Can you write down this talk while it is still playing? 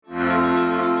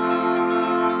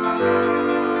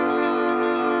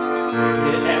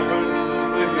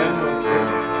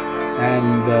And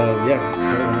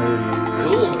start whenever you.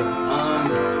 Cool.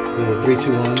 Do the 3,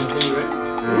 2,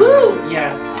 1. Woo!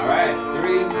 Yes. All right.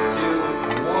 3,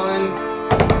 2, 1.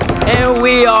 And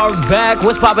we are back.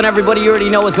 What's poppin', everybody? You already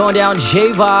know what's going down.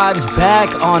 Jayvibez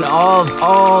back on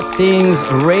All Things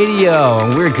Radio.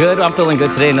 And we're good. I'm feeling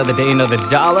good today. Another day, another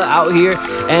dollar out here.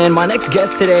 And my next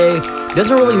guest today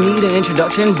doesn't really need an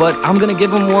introduction, but I'm going to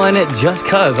give him one just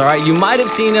cuz, all right? You might have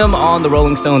seen him on the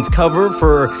Rolling Stones cover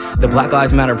for the Black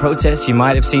Lives Matter protest. You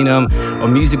might have seen him a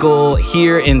musical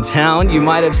here in town. You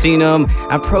might have seen him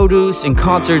at Produce and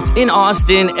concerts in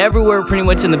Austin, everywhere pretty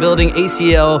much in the building,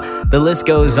 ACL, the list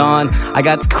goes on. I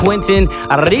got Quentin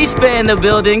Arispe in the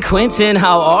building. Quentin,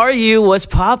 how are you? What's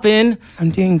poppin'? I'm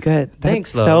doing good.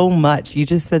 Thanks, That's so much. You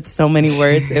just said so many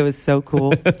words. It was so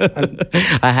cool.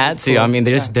 I had to. Cool. I mean,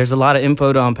 there's a lot of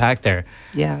info to unpack there.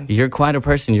 Yeah. You're quite a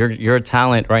person. You're a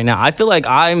talent right now. I feel like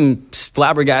I'm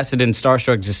flabbergasted and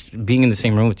starstruck just being in the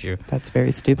same room with you. That's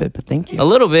very stupid, but thank you. A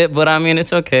little bit, but I mean,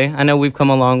 it's okay. I know we've come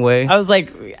a long way. I was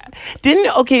like,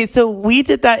 so we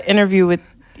did that interview with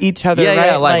each other, right?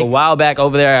 Yeah, like a while back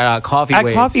over there at Coffee Waves.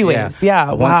 At Coffee Waves, yeah.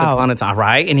 Wow. Once upon a time,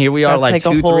 right? And here we are, That's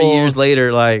like 2-3 years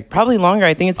later, like probably longer.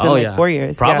 I think it's been 4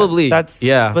 years. Probably.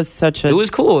 That was such a. It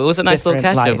was cool. It was a nice little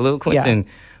catch up, little Quentin. Yeah.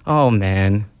 Oh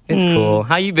man, it's cool.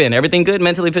 How you been? Everything good?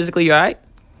 Mentally, physically, you all right?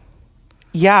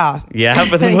 Yeah. Yeah,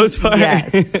 for the most part.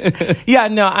 Yes. Yeah.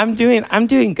 No, I'm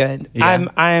doing good. Yeah.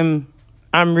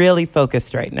 I'm really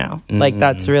focused right now. Mm-hmm. Like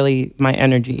that's really my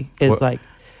energy is like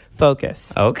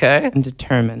focused. Okay. And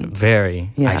determined. Very.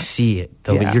 Yeah. I see it.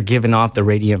 You're giving off the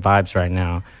radiant vibes right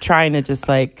now. Trying to just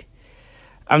like,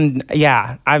 I'm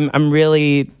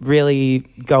really, really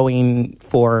going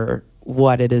for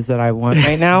what it is that I want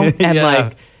right now. And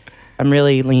like, I'm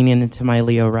really leaning into my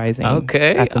Leo rising.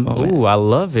 Okay. At the moment. Ooh, I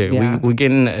love it. Yeah. We're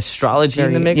getting astrology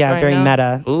in the mix right now. Yeah, very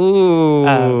meta.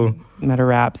 Ooh. Meta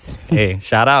raps. Hey,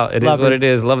 shout out. It is what it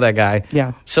is. Love that guy.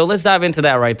 Yeah. So let's dive into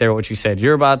that right there, what you said.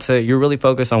 You're really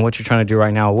focused on what you're trying to do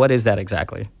right now. What is that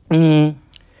exactly? Right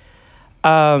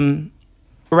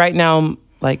now,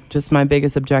 like just my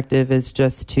biggest objective is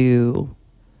just to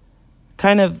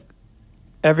kind of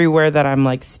everywhere that I'm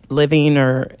like living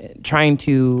or trying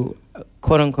to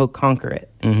quote unquote conquer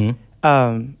it.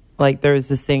 Mm-hmm. Like there was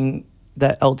this thing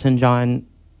that Elton John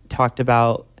talked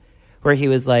about where he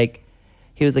was like,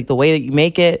 the way that you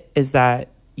make it is that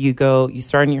you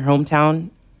start in your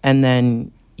hometown and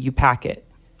then you pack it.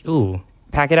 Ooh.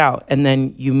 Pack it out. And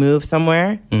then you move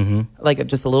somewhere, like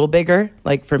just a little bigger,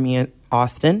 like for me in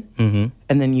Austin. Mm-hmm.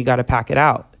 And then you got to pack it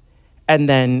out. And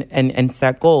then, and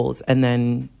set goals. And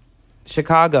then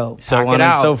Chicago, so pack on it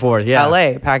out. And so forth, yeah.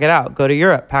 LA, pack it out. Go to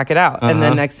Europe, pack it out. And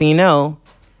then next thing you know,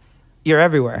 you're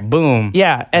everywhere. Boom.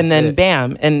 Yeah. And then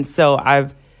bam. And so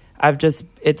I've just,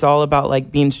 it's all about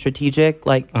like being strategic,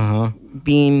 like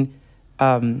being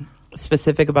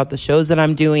specific about the shows that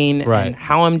I'm doing and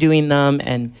how I'm doing them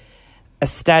and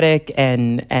aesthetic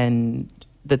and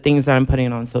the things that I'm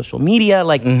putting on social media.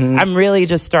 Like I'm really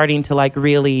just starting to like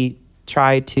really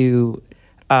try to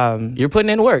you're putting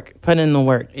in work. Putting in the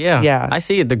work. Yeah. I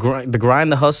see it. The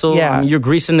grind, the hustle. Yeah. I mean, you're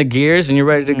greasing the gears and you're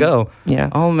ready to go. Yeah.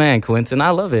 Oh, man, Quentin,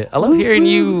 I love it. I love hearing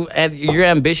you at your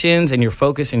ambitions and your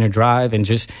focus and your drive and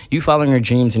just you following your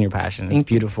dreams and your passion. It's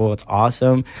beautiful. It's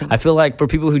awesome. I feel like for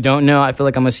people who don't know, I feel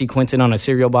like I'm going to see Quentin on a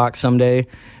cereal box someday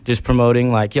just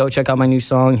promoting like, yo, check out my new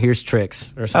song. Here's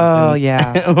Tricks or something. Oh,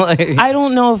 yeah. I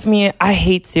don't know if I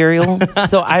hate cereal,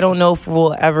 so I don't know if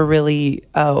we'll ever really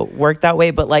work that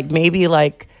way, but like maybe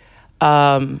like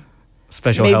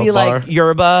special maybe help like bar.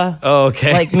 Yerba. Oh,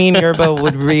 okay. Like me and Yerba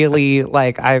would really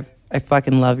like I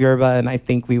fucking love Yerba and I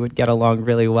think we would get along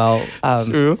really well.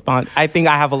 True. I think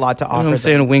I have a lot to offer. You know what I'm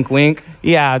saying? Wink, wink.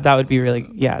 Yeah, that would be really.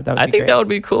 Yeah, that would. I think that would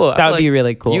be cool. That would be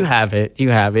really cool. You have it.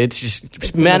 It's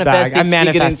just manifesting. I'm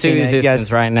manifesting into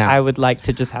existence right now. I would like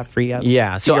to just have free up.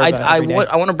 Yeah. So I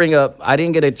want to bring up. I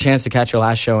didn't get a chance to catch your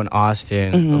last show in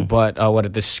Austin, but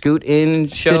what the Scoot In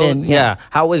show? Scoot In, yeah.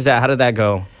 How was that? How did that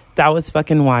go? That was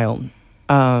fucking wild.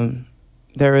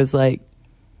 There was like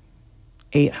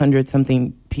 800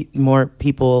 something more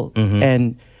people,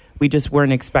 and we just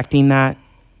weren't expecting that.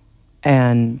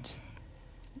 And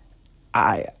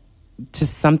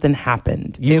something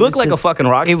happened. You look like a fucking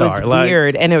rock star. It was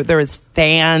weird, and there was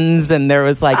fans, and there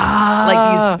was like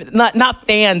these not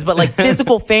fans, but like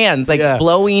physical fans, like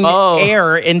blowing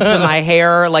air into my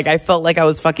hair. Like I felt like I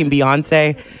was fucking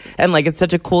Beyonce. And like it's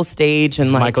such a cool stage,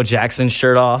 and like Michael Jackson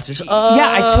shirt off. Just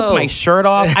I took my shirt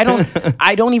off.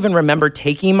 I don't even remember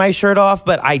taking my shirt off,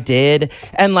 but I did.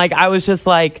 And like I was just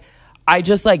like, I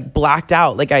just like blacked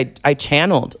out. Like I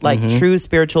channeled like true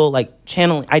spiritual like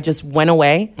channeling. I just went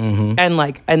away and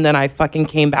then I fucking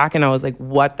came back and I was like,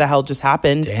 what the hell just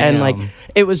happened? Damn. And like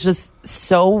it was just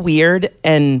so weird,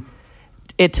 and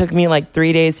it took me like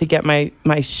 3 days to get my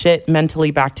shit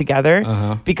mentally back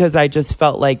together because I just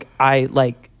felt like I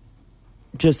like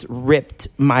just ripped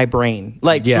my brain.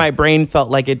 Like my brain felt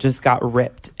like it just got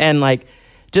ripped, and like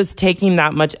just taking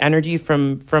that much energy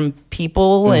from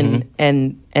people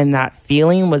and that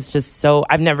feeling was just so,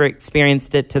 I've never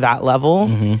experienced it to that level.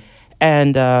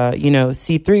 And you know,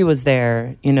 C3 was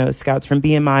there, you know, scouts from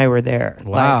BMI were there.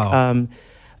 Wow.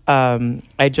 Like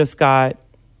I just got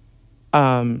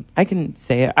I can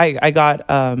say it. I got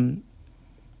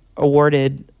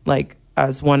awarded like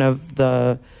as one of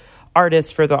the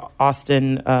artists for the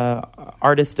Austin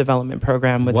artist development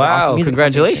program with the Austin Music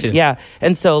congratulations. Foundation. Yeah.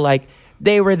 And so like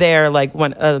they were there, like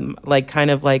one like kind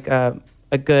of like a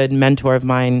good mentor of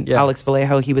mine, Alex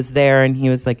Vallejo, he was there and he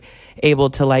was like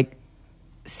able to like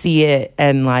see it,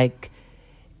 and like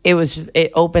it was just,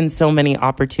 it opened so many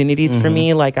opportunities for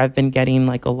me. Like I've been getting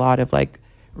like a lot of like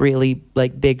really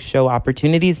like big show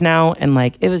opportunities now, and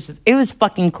like it was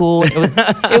fucking cool. It was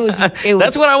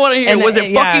That's what I want to hear. Was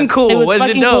it fucking cool? It was it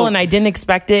fucking dope? cool, and I didn't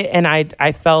expect it, and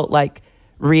I felt like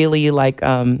really like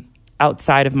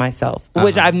outside of myself,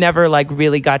 which I've never like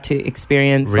really got to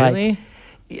experience. Really?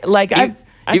 Like I've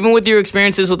even with your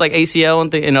experiences with like ACL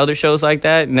and other shows like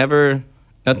that,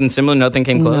 nothing similar, nothing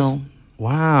came close. No.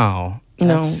 Wow,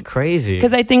 that's crazy.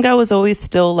 Because I think I was always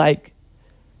still like,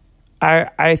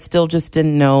 I still just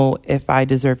didn't know if I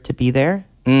deserved to be there.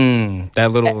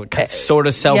 That little sort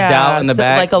of self doubt in the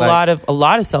back, like a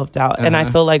lot of self doubt. And I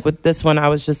feel like with this one, I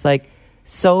was just like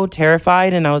so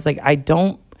terrified, and I was like, I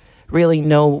don't really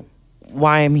know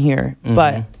why I'm here,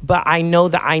 but I know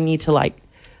that I need to like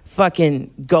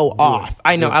fucking go off.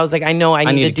 I know. I was like, I know I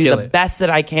need to do the best that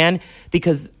I can,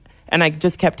 because, and I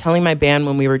just kept telling my band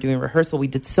when we were doing rehearsal, we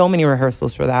did so many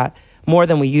rehearsals for that, more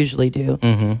than we usually do.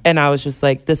 And I was just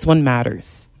like, this one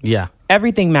matters. Yeah.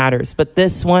 Everything matters, but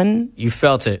this one, you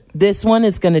felt it. This one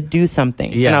is going to do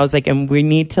something. Yeah. And I was like, and we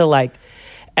need to like,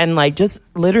 and like just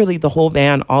literally the whole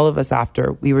band, all of us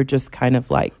after, we were just kind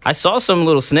of like, I saw some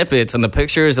little snippets and the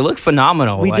pictures. It looked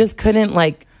phenomenal. We just couldn't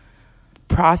like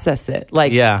process it.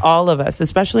 Like all of us,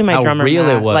 especially my drummer, real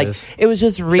Matt. it was. Like it was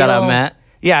just real. Shout out Matt.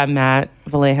 Yeah, Matt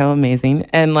Vallejo, amazing.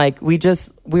 And like we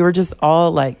were just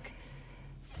all like,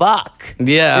 fuck.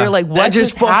 Yeah. We were like, what that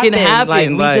just fucking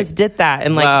happened? Like, we just did that.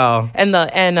 And like, wow.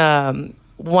 And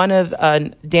one of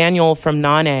Daniel from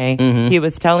Nane, he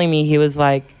was telling me, he was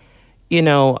like, you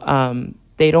know,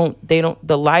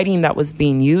 the lighting that was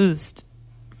being used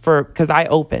because I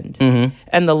opened,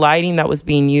 and the lighting that was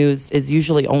being used is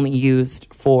usually only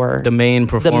used for the main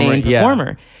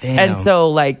performer. Yeah. And so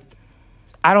like,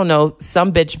 I don't know,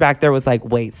 some bitch back there was like,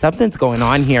 wait, something's going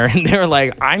on here. And they were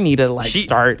like, I need to like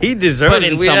start he deserves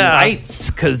putting some lights,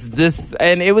 because this,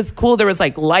 and it was cool. There was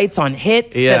like lights on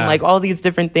hits and like all these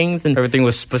different things, and everything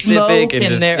was specific.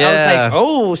 And there, I was like,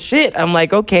 oh shit. I'm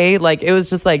like, okay. Like it was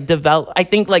just like I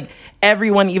think like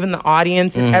everyone, even the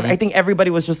audience, and I think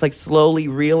everybody was just like slowly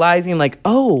realizing like,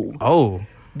 I'm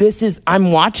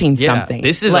watching something.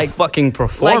 This is like, a fucking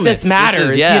performance. Like this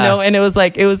matters, you know? And it was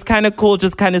like, it was kind of cool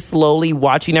just kind of slowly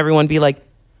watching everyone be like,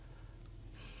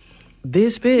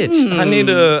 this bitch, I need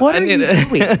to, what are you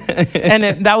doing?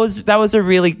 And that was a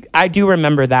really, I do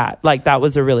remember that. Like that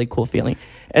was a really cool feeling.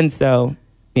 And so,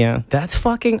 yeah. That's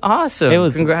fucking awesome.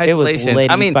 Congratulations. It was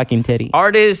I mean, fucking titty.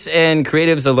 Artists and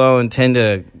creatives alone tend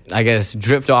to, I guess,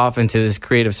 drift off into this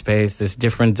creative space, this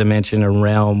different dimension or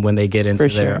realm when they get into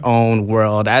their own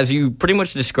world, as you pretty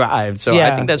much described. So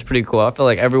I think that's pretty cool. I feel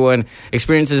like everyone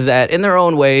experiences that in their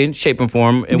own way, shape and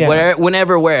form,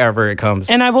 wherever it comes.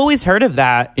 And I've always heard of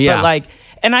that. Yeah. But like,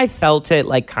 and I felt it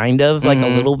like kind of like a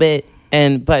little bit.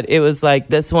 But it was like,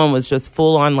 this one was just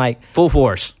full on like. Full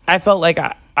force. I felt like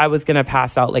I was going to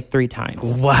pass out like 3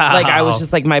 times. Wow. Like I was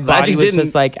just like, my body was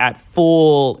just like at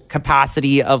full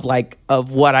capacity of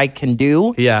what I can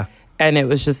do. Yeah. And it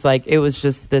was just like, it was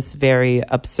just this very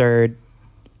absurd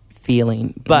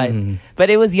feeling, but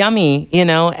it was yummy, you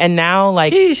know? And now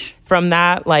like from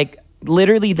that, like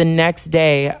literally the next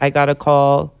day I got a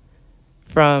call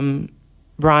from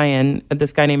Brian,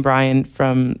 this guy named Brian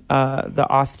from the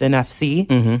Austin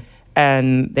FC.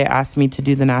 And they asked me to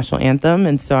do the national anthem.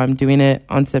 And so I'm doing it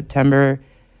on September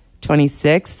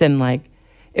 26th. And like,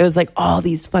 it was like all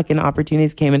these fucking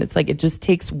opportunities came. And it's like, it just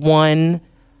takes one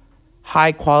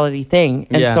high quality thing.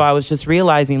 And so I was just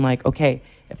realizing like, okay,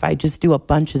 if I just do a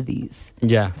bunch of these,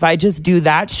 if I just do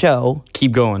that show,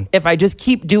 keep going. If I just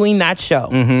keep doing that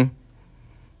show,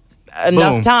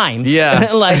 enough Boom. times.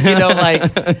 Yeah. Like, you know,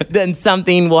 like then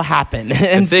something will happen.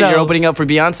 And That's it. You're opening up for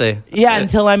Beyonce. Yeah,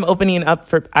 until I'm opening up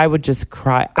for, I would just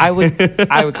cry. I would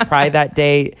cry that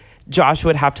day. Josh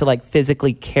would have to like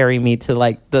physically carry me to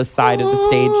like the side of the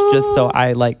stage just so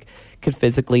I like could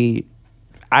physically,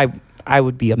 I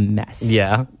would be a mess.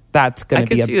 Yeah. That's going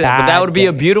to be a bad But that would be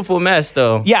a day. beautiful mess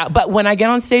though. Yeah, but when I get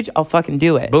on stage, I'll fucking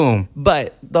do it. Boom.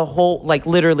 But the whole, like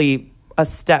literally a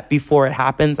step before it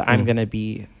happens, I'm going to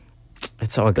be...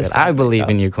 It's all good. beside I believe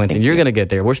myself. in you, Quentin. Thank You're you. going to get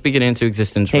there. We're speaking into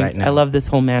existence Thanks. right now. I love this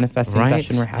whole manifesting Right?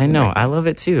 session we're having. I know. right now. I love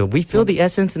it too. We feel the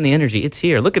essence and the energy. It's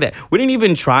here. Look at that. We didn't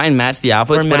even try and match the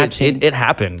outfits, We're but matching. it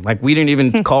happened. Like we didn't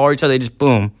even call each other. Just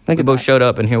boom. Look We at both that. showed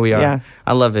up and here we are. Yeah.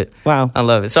 I love it. Wow. I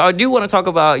love it. So I do want to talk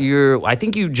about I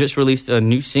think you just released a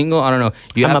new single. I don't know.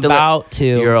 I'm about to.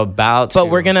 You're about to. But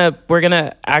we're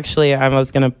gonna actually, I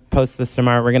was gonna post this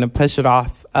tomorrow. We're gonna push it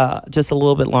off just a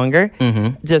little bit longer,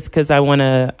 just because I want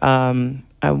to.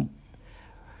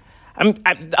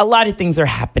 A lot of things are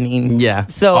happening. Yeah.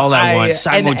 So all at once,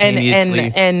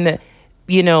 simultaneously. And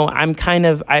you know, I'm kind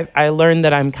of. I learned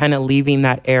that I'm kind of leaving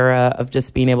that era of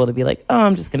just being able to be like, oh,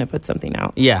 I'm just gonna put something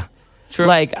out. Yeah. Sure.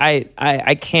 Like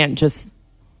I can't just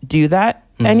do that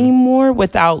anymore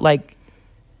without like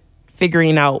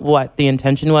figuring out what the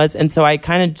intention was. And so I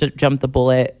kind of jumped the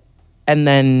bullet, and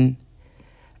then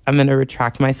I'm going to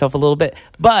retract myself a little bit,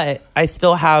 but I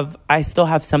still have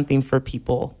something for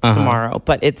people tomorrow,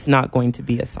 but it's not going to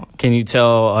be a song. Can you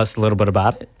tell us a little bit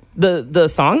about it? The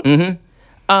song?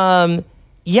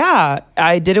 Yeah,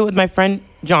 I did it with my friend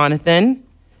Jonathan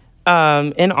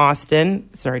in Austin.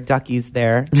 Sorry, Ducky's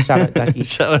there. Shout out Ducky.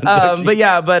 Shout out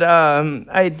Ducky. But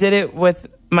I did it with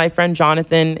my friend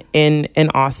Jonathan in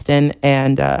Austin,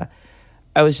 and I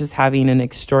was just having an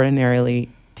extraordinarily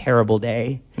terrible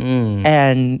day.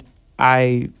 And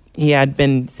he had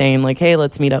been saying like, hey,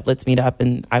 let's meet up.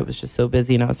 And I was just so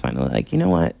busy, and I was finally like, you know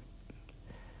what?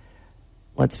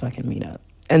 Let's fucking meet up.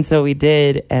 And so we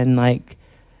did, and like,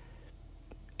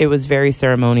 it was very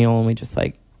ceremonial, and we just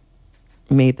like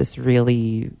made this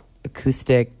really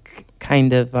acoustic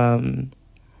kind of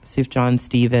Suf John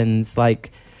Stevens,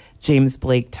 like James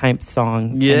Blake type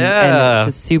song. And it was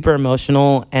just super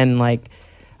emotional, and like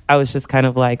I was just kind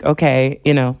of like, okay,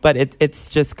 you know, but it's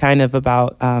just kind of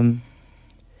about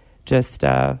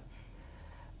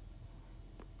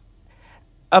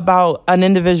about an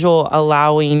individual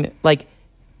allowing, like,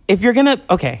 if you're gonna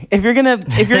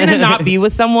not be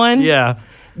with someone, Yeah.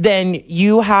 then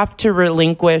you have to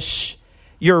relinquish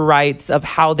your rights of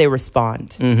how they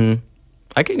respond.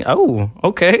 Okay.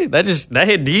 That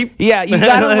hit deep. Yeah, you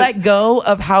gotta let go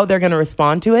of how they're gonna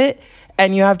respond to it,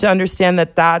 and you have to understand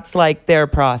that that's like their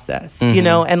process, you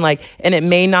know, and it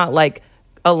may not like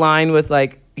align with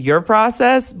like your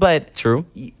process, but True.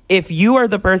 if you are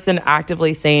the person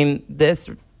actively saying this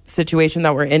situation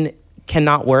that we're in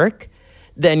cannot work,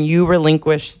 then you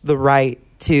relinquish the right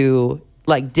to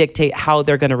like dictate how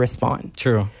they're gonna respond.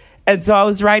 True. And so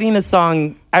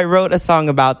I wrote a song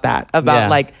about that,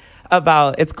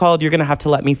 about it's called You're Gonna Have to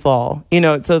Let Me Fall. You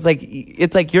know, so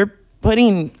it's like you're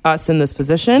putting us in this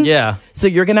position. Yeah. So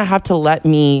you're gonna have to let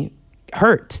me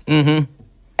hurt.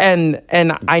 And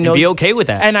I know, be okay with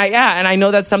that. And I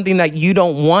know that's something that you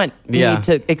don't want me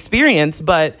to experience,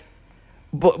 but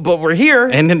we're here.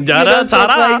 And then da-da,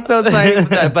 ta-da. so it's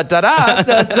like but da-da.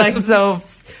 So it's like, so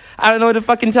I don't know what to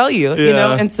fucking tell you, you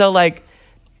know? And so like,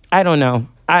 I don't know.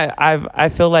 I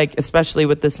feel like, especially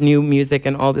with this new music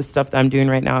and all this stuff that I'm doing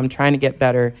right now, I'm trying to get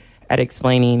better at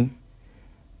explaining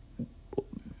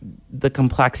the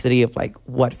complexity of like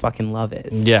what fucking love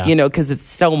is. Yeah. You know, because it's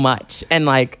so much. And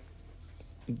like,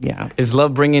 yeah. Is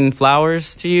love bringing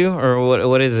flowers to you, or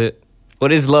what is it?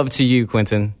 What is love to you,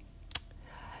 Quentin?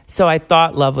 So I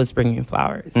thought love was bringing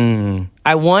flowers.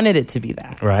 I wanted it to be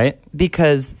that. Right.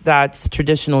 Because that's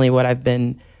traditionally what I've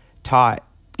been taught,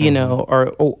 you know,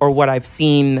 or what I've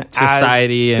seen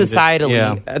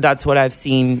societally. That's what I've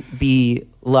seen be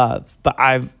love. But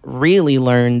I've really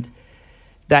learned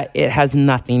that it has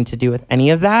nothing to do with any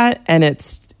of that, and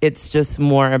it's just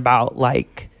more about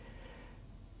like,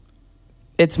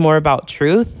 it's more about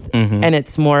truth, and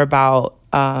it's more about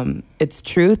it's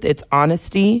truth, it's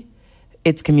honesty,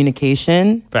 it's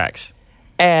communication. Facts.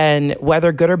 And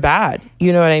whether good or bad,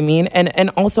 you know what I mean? And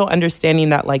also understanding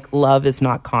that like love is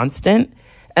not constant,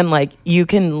 and like you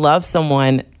can love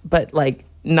someone but like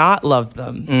not love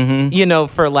them, you know,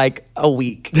 for like a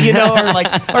week, you know, or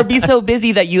like, or be so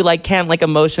busy that you like can't like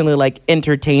emotionally like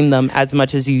entertain them as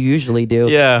much as you usually do.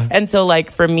 Yeah. And so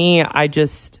like for me,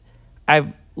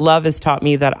 love has taught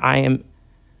me that I'm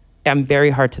very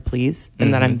hard to please,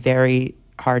 and that I'm very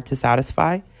hard to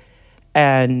satisfy.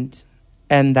 And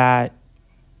that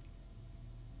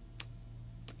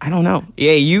I don't know.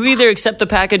 Yeah, you either accept the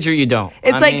package or you don't.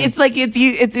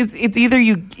 It's either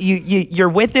you're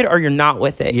with it or you're not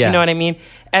with it. Yeah. You know what I mean?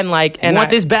 And you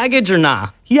want this baggage or nah?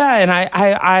 Yeah, and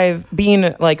I've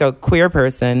being like a queer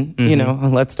person, you know,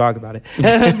 let's talk about it.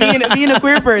 being a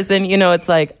queer person, you know, it's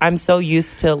like I'm so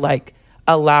used to like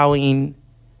allowing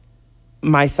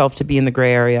myself to be in the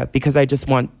gray area because I just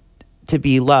want to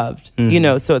be loved, you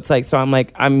know. So it's like, so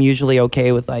I'm usually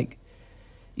okay with like,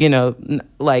 you know,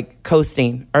 like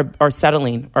coasting or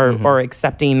settling or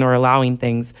accepting or allowing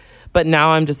things. But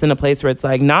now I'm just in a place where it's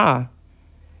like, nah.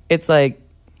 It's like,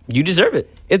 you deserve it.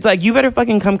 It's like, you better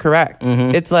fucking come correct.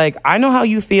 It's like, I know how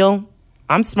you feel.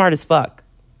 I'm smart as fuck.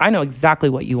 I know exactly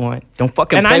what you want. Don't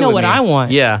fucking and play I know with what me. I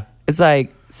want. Yeah. It's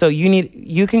like, so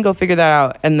you can go figure that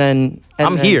out. And then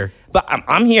I'm here. But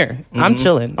I'm here. I'm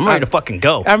chilling. I'm ready to fucking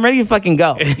go. I'm ready to fucking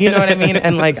go. You know what I mean?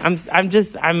 And like, I'm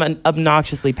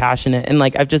obnoxiously passionate. And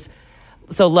like,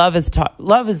 so love is,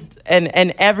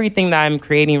 and everything that I'm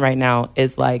creating right now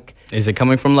is like. Is it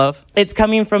coming from love? It's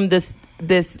coming from this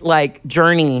like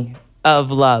journey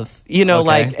of love, you know,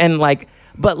 okay.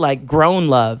 But like grown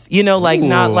love, you know, like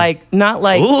not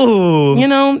like, ooh. You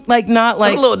know, like not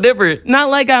like that's a little different. Not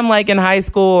like I'm like in high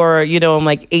school or, you know, I'm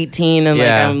like 18 and like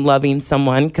I'm loving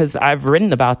someone, because I've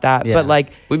written about that. Yeah. But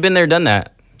like we've been there, done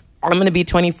that. I'm going to be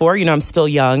 24, you know, I'm still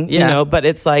young, you know, but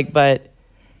it's like,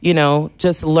 you know,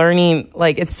 just learning,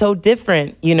 like it's so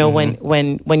different, you know,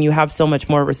 when you have so much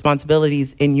more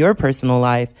responsibilities in your personal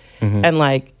life and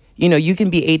like, you know, you can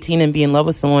be 18 and be in love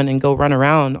with someone and go run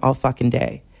around all fucking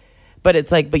day. But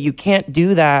it's like, but you can't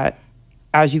do that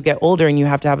as you get older and you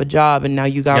have to have a job and now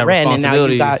you got rent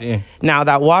and now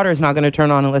that water is not going to turn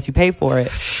on unless you pay for it.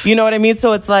 You know what I mean?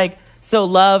 So it's like, so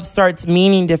love starts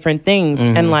meaning different things.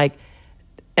 And like,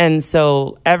 and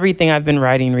so everything I've been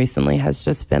writing recently has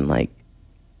just been like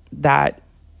that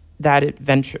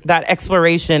adventure, that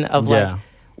exploration of like,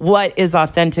 what is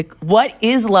authentic? What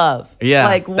is love? Yeah,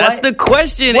 like that's the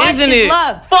question, isn't it?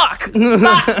 Love? Fuck.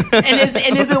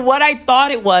 and is it what I thought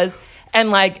it was? And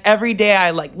like every day,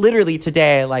 I like literally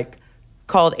today, I like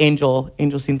called Angel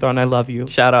Sinthron, I love you.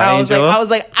 Shout out, Angel. I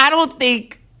was like, I don't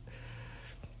think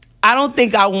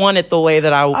I want it the way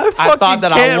that I thought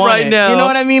that I wanted. Right now. You know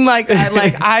what I mean? Like,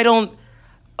 I don't.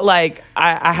 Like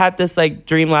I had this like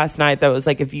dream last night that was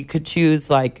like, if you could choose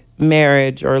like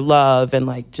marriage or love and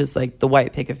like just like the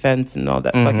white picket fence and all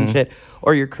that fucking shit,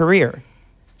 or your career.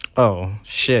 Oh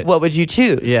shit. What would you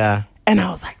choose? Yeah. And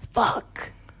I was like,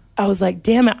 fuck. I was like,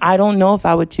 damn it, I don't know if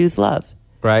I would choose love.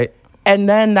 Right. And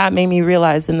then that made me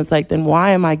realize, and it's like, then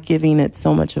why am I giving it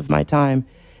so much of my time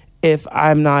if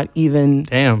I'm not even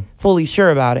fully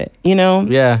sure about it? You know?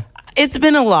 Yeah. It's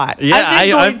been a lot. Yeah,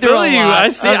 I feel you. I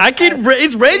see.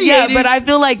 It's radiating. Yeah, but I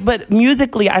feel like, but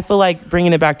musically, I feel like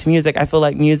bringing it back to music, I feel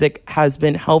like music has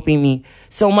been helping me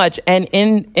so much. And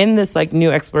in this like new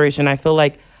exploration, I feel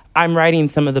like I'm writing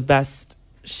some of the best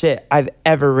shit I've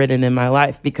ever written in my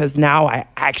life, because now I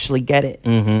actually get it.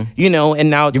 You know, and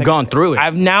now it's you've gone through it.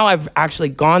 I've actually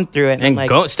gone through it and like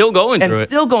still going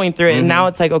through it. And now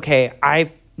it's like, okay, I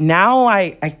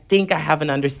think I have an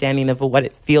understanding of what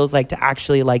it feels like to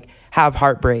actually like have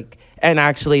heartbreak and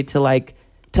actually to like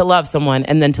to love someone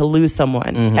and then to lose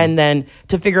someone and then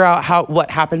to figure out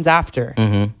what happens after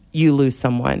you lose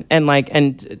someone, and like,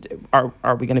 and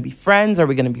are we going to be friends? Are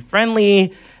we going to be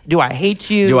friendly? Do I hate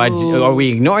you? Are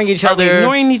we ignoring each other? Yeah.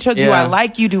 Do I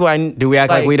like you? Do we act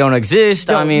like we don't exist?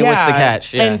 I mean, what's the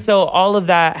catch? Yeah. And so all of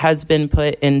that has been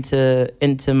put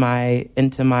into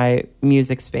my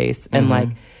music space, and like,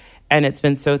 and it's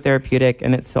been so therapeutic,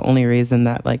 and it's the only reason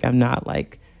that like I'm not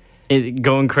like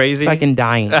going crazy, fucking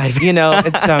dying. You know,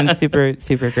 I'm super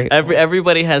super grateful.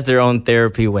 Everybody has their own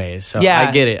therapy ways, so yeah,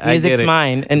 I get it. Music's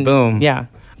mine, and boom, yeah.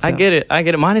 So. I get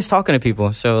it. Mine is talking to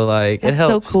people, so like that's it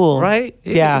helps. So cool, right?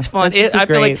 Yeah, it's fun. I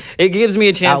feel like it gives me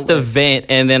a chance to vent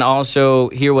and then also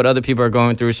hear what other people are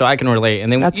going through, so I can relate.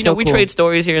 And then we trade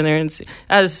stories here and there, and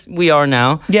as we are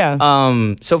now.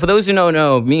 Yeah. So for those who don't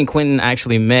know, me and Quentin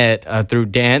actually met through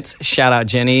dance. Shout out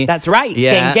Jenny. That's right.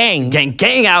 Yeah.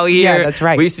 Gang out here. Yeah, that's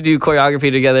right. We used to do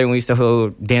choreography together, and we used to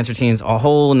hold dance routines a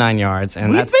whole 9 yards.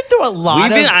 And we've been through a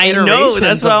lot. I know.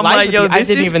 That's why I'm like, yo, this is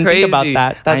crazy. I didn't even think about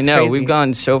that. That's I know. Crazy. We've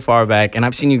gone so far back, and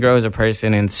I've seen you grow as a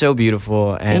person, and it's so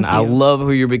beautiful, and I love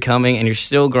who you're becoming, and you're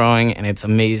still growing, and it's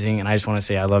amazing. And I just want to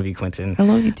say I love you, Quentin. I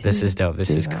love you too. This is dope. This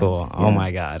is cool. Yeah. Oh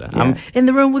my God. Yeah. I'm in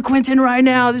the room with Quentin right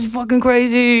now. This is fucking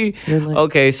crazy.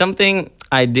 Okay, something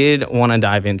I did want to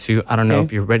dive into. I don't know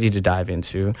if you're ready to dive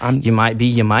into. You might be,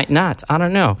 you might not. I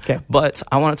don't know. Okay. But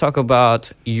I want to talk about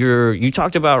you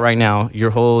talked about right now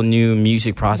your whole new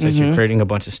music process. You're creating a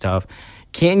bunch of stuff.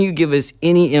 Can you give us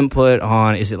any input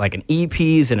on, is it like an EP?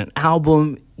 Is it an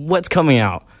album? What's coming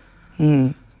out?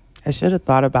 I should have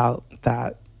thought about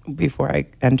that before I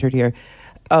entered here,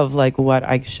 of like what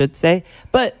I should say.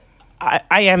 But I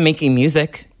am making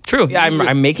music. True. Yeah,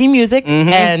 I'm making music,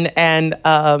 and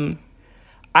I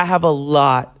have a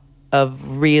lot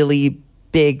of really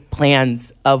big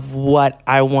plans of what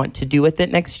I want to do with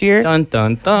it next year. Dun,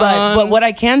 dun, dun. But what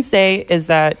I can say is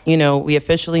that, you know, we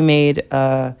officially made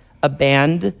a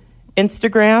band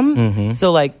Instagram.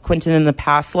 So like Quentin in the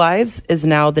Past Lives is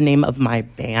now the name of my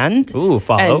band. Ooh,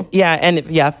 follow.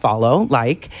 And follow,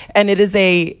 like. And it is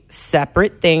a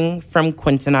separate thing from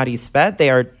Quentin Arispe.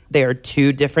 They are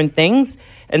two different things.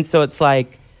 And so it's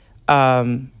like,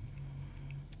 you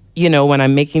know, when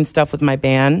I'm making stuff with my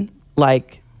band,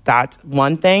 like, that's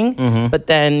one thing. But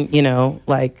then, you know,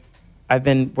 like, I've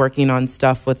been working on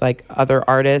stuff with like other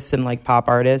artists and like pop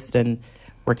artists, and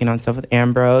working on stuff with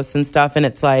Ambrose and stuff. And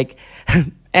it's like,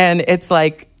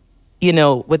 you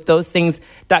know, with those things,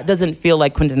 that doesn't feel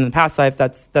like Quentin in the Past Life.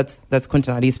 That's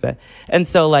Quentin Arispe. And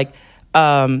so like,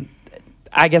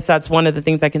 I guess that's one of the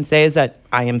things I can say, is that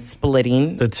I am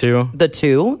splitting the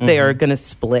two. They are going to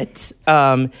split.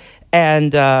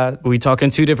 And we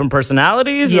talking two different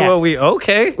personalities? Yes. Or we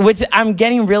okay? Which I'm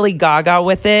getting really gaga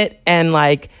with it, and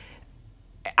like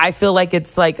I feel like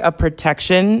it's like a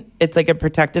protection. It's like a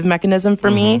protective mechanism for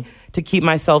me to keep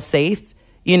myself safe,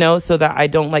 you know, so that I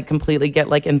don't like completely get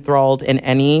like enthralled in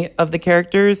any of the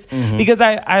characters. Because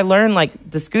I learned, like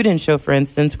the Scudin show, for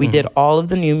instance, we did all of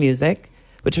the new music,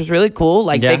 which was really cool.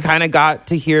 Like they kind of got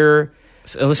to hear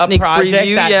a project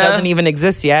preview, that doesn't even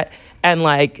exist yet. And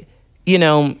like, you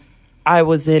know, I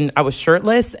was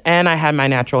shirtless and I had my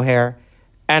natural hair,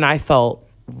 and I felt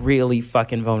really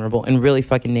fucking vulnerable and really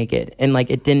fucking naked, and like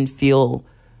it didn't feel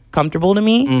comfortable to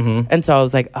me. And so I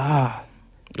was like,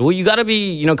 well, you gotta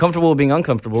be, you know, comfortable with being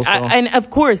uncomfortable. So. And of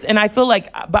course, and I feel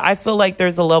like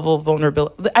there's a level of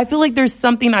vulnerability. I feel like there's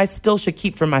something I still should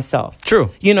keep for myself.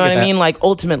 True. You know what I mean? Like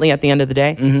ultimately at the end of the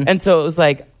day. And so it was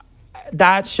like,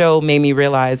 that show made me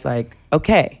realize, like,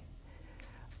 okay,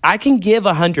 I can give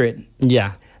 100.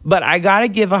 Yeah. But I gotta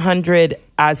give 100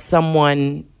 as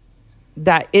someone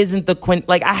that isn't the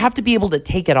like, I have to be able to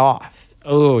take it off.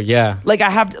 Oh yeah. Like I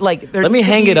have to, like, let me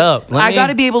hang it up. I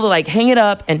gotta be able to like hang it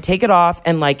up and take it off,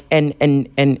 and like and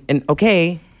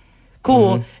okay,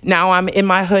 cool. Now I'm in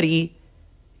my hoodie,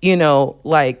 you know,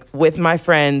 like with my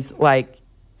friends, like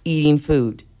eating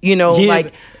food, you know,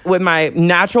 like with my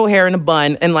natural hair in a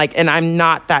bun, and like, and I'm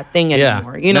not that thing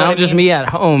anymore. You know, now just me at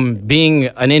home being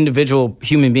an individual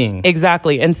human being.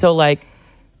 Exactly. And so like,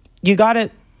 you gotta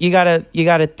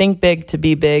think big to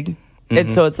be big. And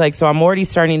so it's like, so I'm already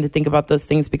starting to think about those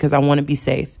things because I want to be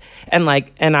safe. And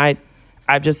like, and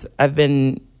I've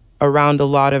been around a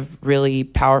lot of really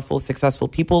powerful, successful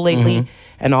people lately,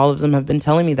 and all of them have been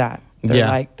telling me that.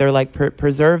 They're like,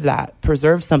 preserve that,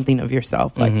 preserve something of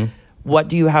yourself. Like, what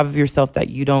do you have of yourself that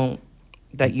you don't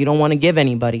want to give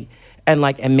anybody? And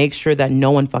like, and make sure that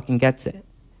no one fucking gets it.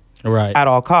 Right. At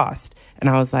all cost. And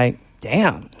I was like,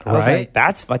 damn. I was like,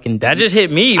 that's fucking deep. That just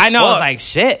hit me. I know. I was like,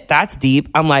 shit, that's deep.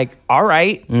 I'm like, all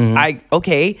right.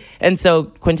 Okay. And so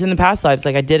Quentin in the Past Lives,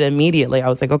 like I did it immediately. I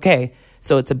was like, okay,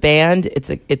 so it's a band. It's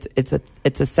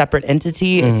a separate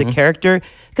entity. It's a character.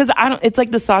 Because it's like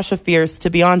the Sasha Fierce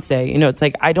to Beyonce. You know, it's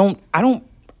like, I don't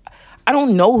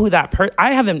know who that person,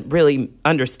 I haven't really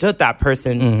understood that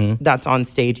person that's on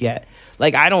stage yet.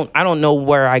 Like, I don't know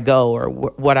where I go or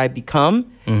what I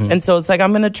become. And so it's like,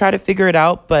 I'm going to try to figure it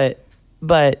out.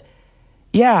 But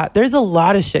yeah, there's a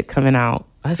lot of shit coming out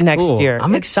next year.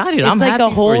 I'm excited. It's I'm like happy a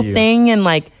whole for you. thing. And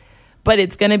like, but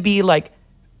it's going to be like,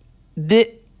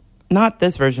 not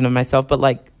this version of myself, but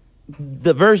like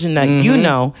the version that you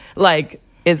know, like,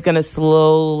 is going to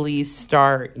slowly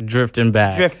start drifting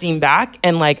back.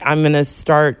 And like, I'm going to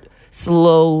start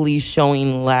slowly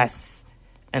showing less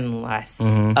and less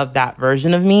of that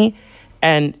version of me.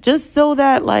 And just so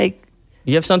that like,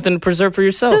 you have something to preserve for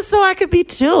yourself. Just so I could be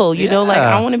chill, you know, like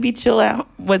I want to be chill out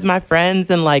with my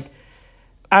friends. And like,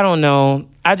 I don't know.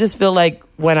 I just feel like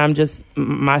when I'm just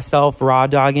myself raw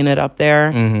dogging it up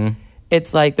there,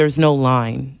 it's like, there's no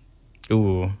line.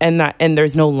 Ooh. And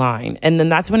there's no line. And then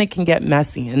that's when it can get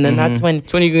messy. And then that's when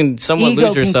you can somewhat ego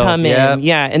lose yourself. Can come in.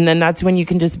 Yeah. And then that's when you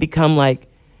can just become like,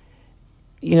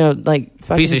 you know, like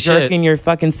fucking jerking your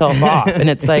fucking self off. And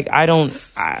it's like,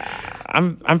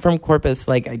 I'm from Corpus.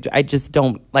 Like, I just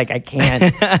don't, like, I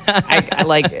can't. I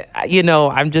like, you know,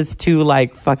 I'm just too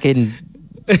like fucking.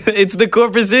 It's the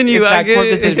Corpus in you. I get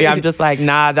Corpus in me. I'm just like,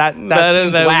 nah, that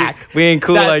seems whack. We ain't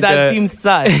cool like that. That seems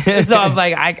sus. So I'm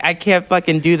like, I can't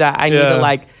fucking do that. I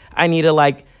need to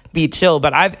like be chill.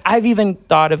 But I've even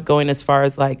thought of going as far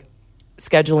as like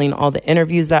scheduling all the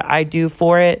interviews that I do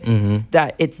for it,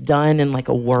 that it's done in like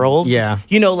a world. Yeah.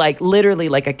 You know, like literally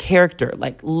like a character,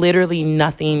 like literally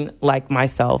nothing like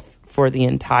myself for the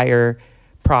entire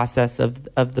process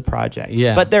of the project.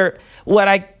 Yeah. But what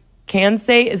I can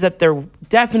say is that there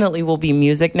definitely will be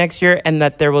music next year, and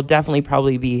that there will definitely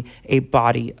probably be a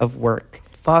body of work.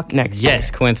 Fuck next year. yes,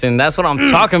 Quentin. That's what I'm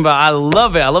talking about. I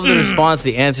love it. I love the response,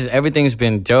 the answers. Everything's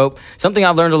been dope. Something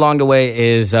I've learned along the way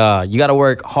is you got to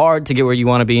work hard to get where you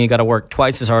want to be, and you got to work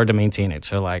twice as hard to maintain it.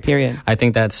 So, like, period. I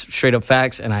think that's straight up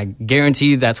facts, and I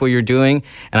guarantee you that's what you're doing,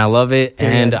 and I love it.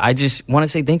 Period. And I just want to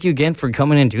say thank you again for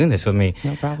coming and doing this with me.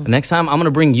 No problem. Next time, I'm going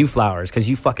to bring you flowers because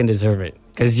you fucking deserve it.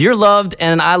 Because you're loved,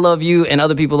 and I love you, and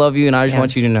other people love you, and I just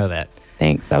want you to know that.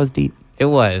 Thanks. That was deep. It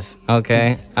was.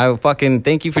 Okay. Thanks. I fucking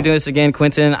thank you for doing this again,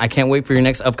 Quentin. I can't wait for your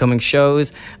next upcoming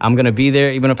shows. I'm going to be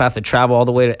there, even if I have to travel all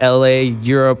the way to LA,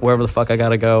 Europe, wherever the fuck I got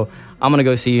to go. I'm going to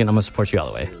go see you, and I'm going to support you all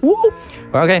the way. Woo!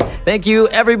 Okay. Thank you,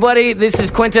 everybody. This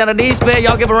is Quentin Arispe.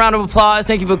 Y'all give a round of applause.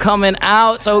 Thank you for coming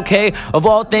out. Okay. Of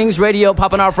All Things Radio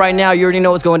popping off right now. You already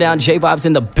know what's going down. Jayvibez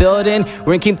in the building. We're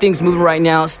going to keep things moving right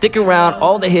now. Stick around.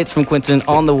 All the hits from Quentin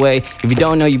on the way. If you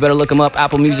don't know, you better look him up.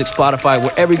 Apple Music, Spotify,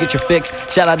 wherever you get your fix.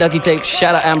 Shout out Ducky Tape.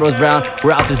 Shout out Ambrose Brown.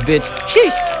 We're out this bitch.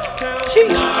 Sheesh.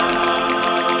 Sheesh.